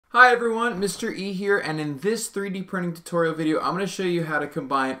Hi everyone, Mr. E here, and in this 3D printing tutorial video, I'm going to show you how to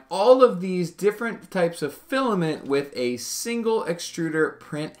combine all of these different types of filament with a single extruder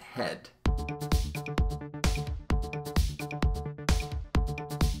print head.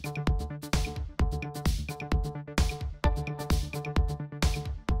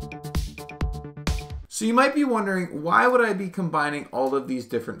 So you might be wondering, why would I be combining all of these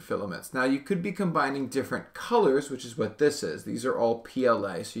different filaments? Now you could be combining different colors, which is what this is. These are all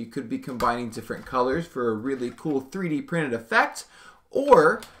PLA. So you could be combining different colors for a really cool 3D printed effect,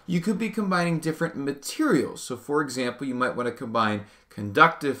 or you could be combining different materials. So for example, you might want to combine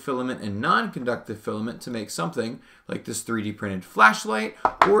conductive filament and non-conductive filament to make something like this 3D printed flashlight,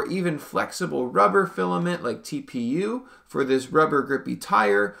 or even flexible rubber filament like TPU for this rubber grippy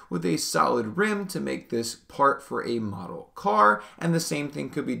tire with a solid rim to make this part for a model car. And the same thing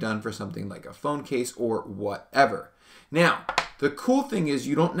could be done for something like a phone case or whatever. Now, the cool thing is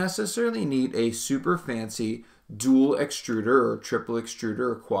you don't necessarily need a super fancy dual extruder or triple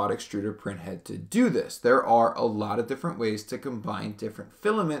extruder or quad extruder print head to do this. There are a lot of different ways to combine different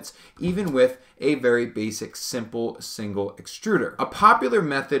filaments, even with a very basic, simple single extruder. A popular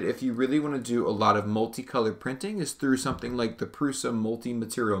method, if you really want to do a lot of multicolor printing, is through something like the Prusa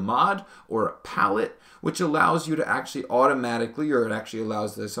multi-material mod or a palette, which allows you to actually automatically, or it actually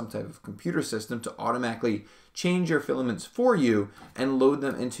allows some type of computer system to automatically change your filaments for you and load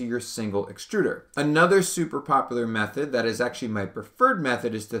them into your single extruder. Another super popular method that is actually my preferred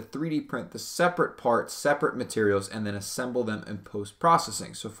method is to 3D print the separate parts, separate materials, and then assemble them in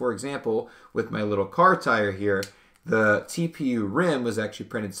post-processing. So for example, with my little car tire here, the TPU rim was actually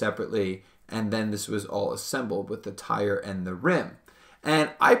printed separately, and then this was all assembled with the tire and the rim.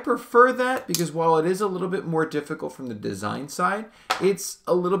 And I prefer that because while it is a little bit more difficult from the design side, it's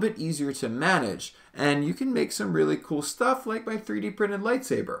a little bit easier to manage. And you can make some really cool stuff like my 3D printed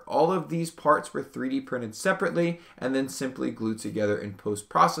lightsaber. All of these parts were 3D printed separately and then simply glued together in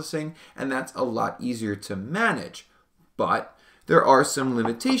post-processing, and that's a lot easier to manage. But there are some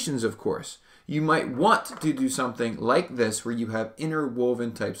limitations, of course. You might want to do something like this where you have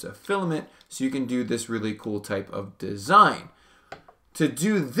interwoven types of filament so you can do this really cool type of design. To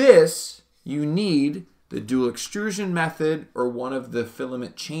do this, you need the dual extrusion method or one of the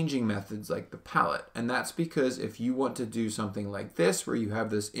filament changing methods like the palette. And that's because if you want to do something like this where you have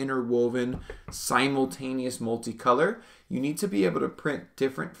this interwoven simultaneous multicolor, you need to be able to print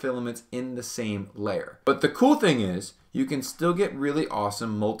different filaments in the same layer. But the cool thing is you can still get really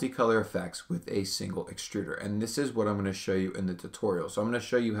awesome multicolor effects with a single extruder. And this is what I'm going to show you in the tutorial. So I'm going to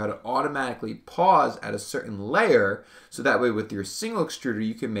show you how to automatically pause at a certain layer. So that way with your single extruder,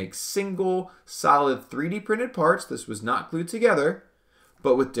 you can make single solid 3D printed parts. This was not glued together,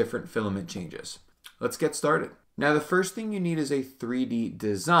 but with different filament changes. Let's get started. Now the first thing you need is a 3D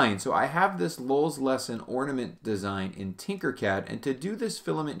design. So I have this Lulz lesson ornament design in Tinkercad, and to do this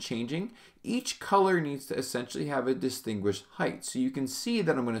filament changing, each color needs to essentially have a distinguished height. So you can see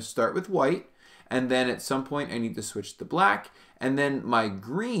that I'm going to start with white, and then at some point I need to switch to black, and then my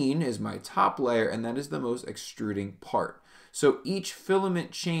green is my top layer, and that is the most extruding part. So each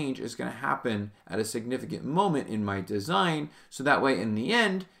filament change is going to happen at a significant moment in my design, so that way in the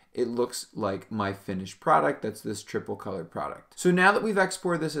end, it looks like my finished product. That's this triple colored product. So now that we've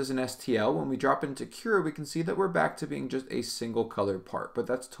exported this as an STL, when we drop into Cura, we can see that we're back to being just a single colored part, but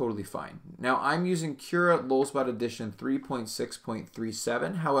that's totally fine. Now I'm using Cura LulzBot edition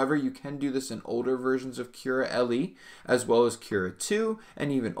 3.6.37. However, you can do this in older versions of Cura LE, as well as Cura 2,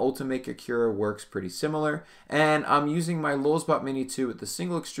 and even Ultimaker Cura works pretty similar. And I'm using my LulzBot Mini 2 with the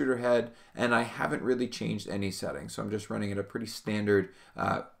single extruder head, and I haven't really changed any settings. So I'm just running at a pretty standard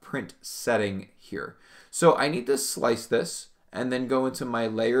print setting here. So I need to slice this and then go into my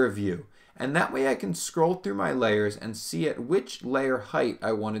layer view. And that way I can scroll through my layers and see at which layer height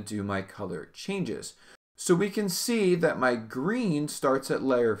I want to do my color changes. So we can see that my green starts at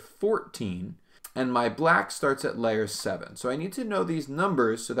layer 14 and my black starts at layer 7. So I need to know these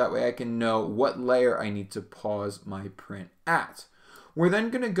numbers so that way I can know what layer I need to pause my print at. We're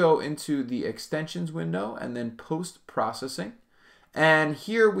then going to go into the extensions window and then post-processing. And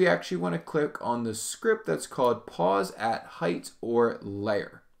here we actually want to click on the script that's called pause at height or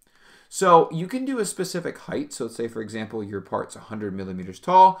layer. So you can do a specific height. So let's say, for example, your part's 100 millimeters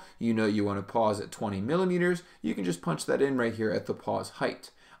tall. You know you want to pause at 20 millimeters. You can just punch that in right here at the pause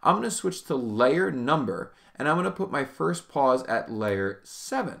height. I'm going to switch to layer number, and I'm going to put my first pause at layer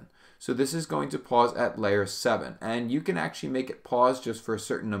 7. So this is going to pause at layer 7, and you can actually make it pause just for a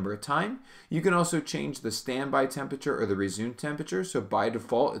certain number of time. You can also change the standby temperature or the resume temperature. So by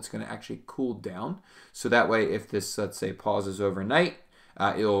default, it's going to actually cool down. So that way, if this, let's say, pauses overnight,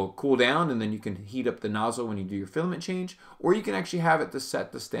 It'll cool down, and then you can heat up the nozzle when you do your filament change, or you can actually have it to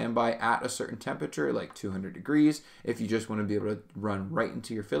set the standby at a certain temperature, like 200 degrees, if you just want to be able to run right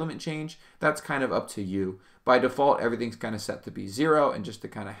into your filament change. That's kind of up to you. By default, everything's kind of set to be 0 and just to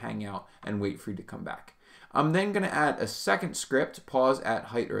kind of hang out and wait for you to come back. I'm then going to add a second script, pause at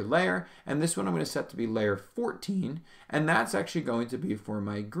height or layer, and this one I'm going to set to be layer 14, and that's actually going to be for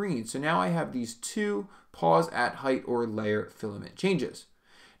my green. So now I have these two pause at height or layer filament changes.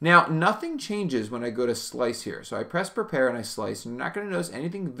 Now, nothing changes when I go to slice here. So I press prepare and I slice, and you're not going to notice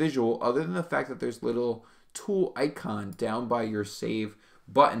anything visual other than the fact that there's little tool icon down by your save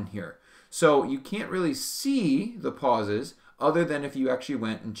button here. So you can't really see the pauses, other than if you actually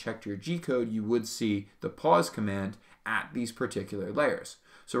went and checked your G-code, you would see the pause command at these particular layers.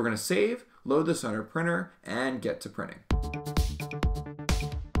 So we're going to save, load this on our printer, and get to printing.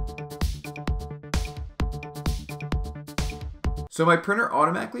 So my printer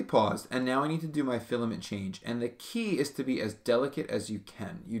automatically paused, and now I need to do my filament change. And the key is to be as delicate as you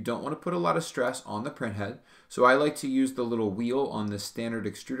can. You don't want to put a lot of stress on the print head. So I like to use the little wheel on the standard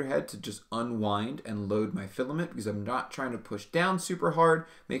extruder head to just unwind and load my filament, because I'm not trying to push down super hard.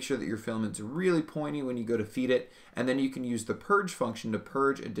 Make sure that your filament's really pointy when you go to feed it. And then you can use the purge function to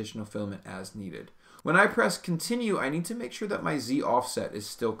purge additional filament as needed. When I press continue, I need to make sure that my Z offset is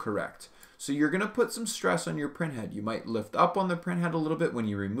still correct. So you're going to put some stress on your print head. You might lift up on the print head a little bit when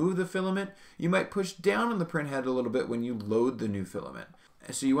you remove the filament. You might push down on the print head a little bit when you load the new filament.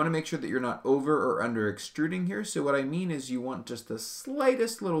 So you want to make sure that you're not over or under extruding here. So what I mean is you want just the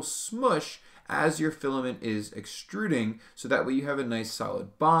slightest little smush as your filament is extruding, so that way you have a nice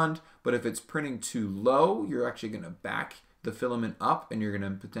solid bond. But if it's printing too low, you're actually going to back the filament up and you're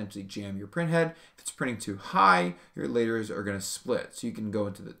going to potentially jam your print head. If it's printing too high, your layers are going to split. So you can go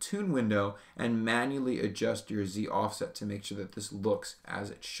into the tune window and manually adjust your Z offset to make sure that this looks as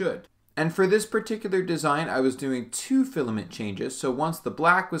it should. And for this particular design, I was doing 2 filament changes. So once the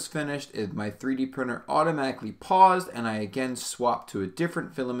black was finished, my 3D printer automatically paused, and I again swapped to a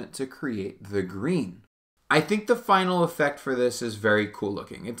different filament to create the green. I think the final effect for this is very cool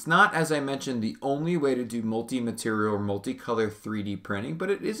looking. It's not, as I mentioned, the only way to do multi-material or multicolor 3D printing, but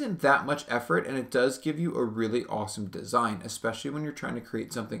it isn't that much effort, and it does give you a really awesome design, especially when you're trying to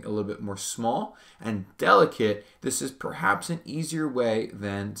create something a little bit more small and delicate. This is perhaps an easier way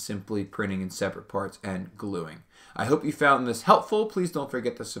than simply printing in separate parts and gluing. I hope you found this helpful. Please don't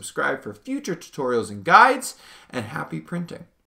forget to subscribe for future tutorials and guides, and happy printing.